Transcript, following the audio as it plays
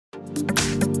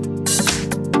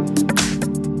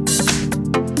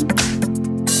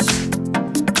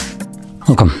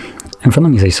Welcome. In front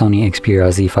of me is a SONY Xperia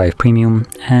Z5 Premium,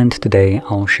 and today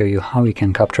I'll show you how you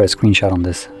can capture a screenshot on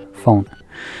this phone.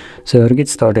 So to get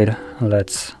started,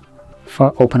 let's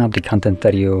open up the content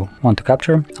that you want to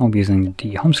capture. I'll be using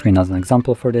the home screen as an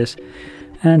example for this,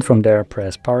 and from there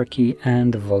press power key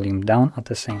and volume down at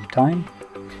the same time.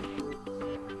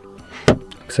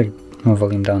 Looks like my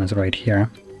volume down is right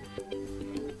here.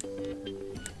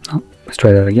 Oh, let's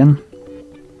try that again.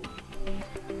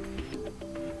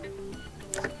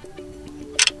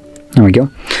 There we go.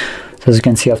 So as you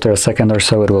can see, after a second or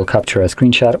so it will capture a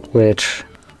screenshot, which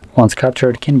once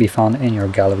captured can be found in your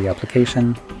gallery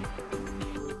application.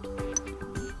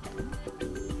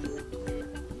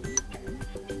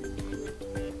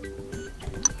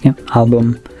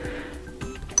 Album,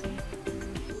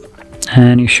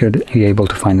 and you should be able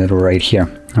to find it right here.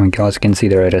 There we go. As you can see,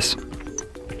 there it is.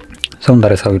 So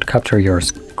that is how you capture your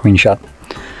screenshot.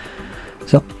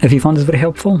 So if you found this very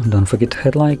helpful, don't forget to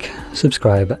hit like,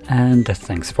 subscribe, and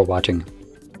thanks for watching.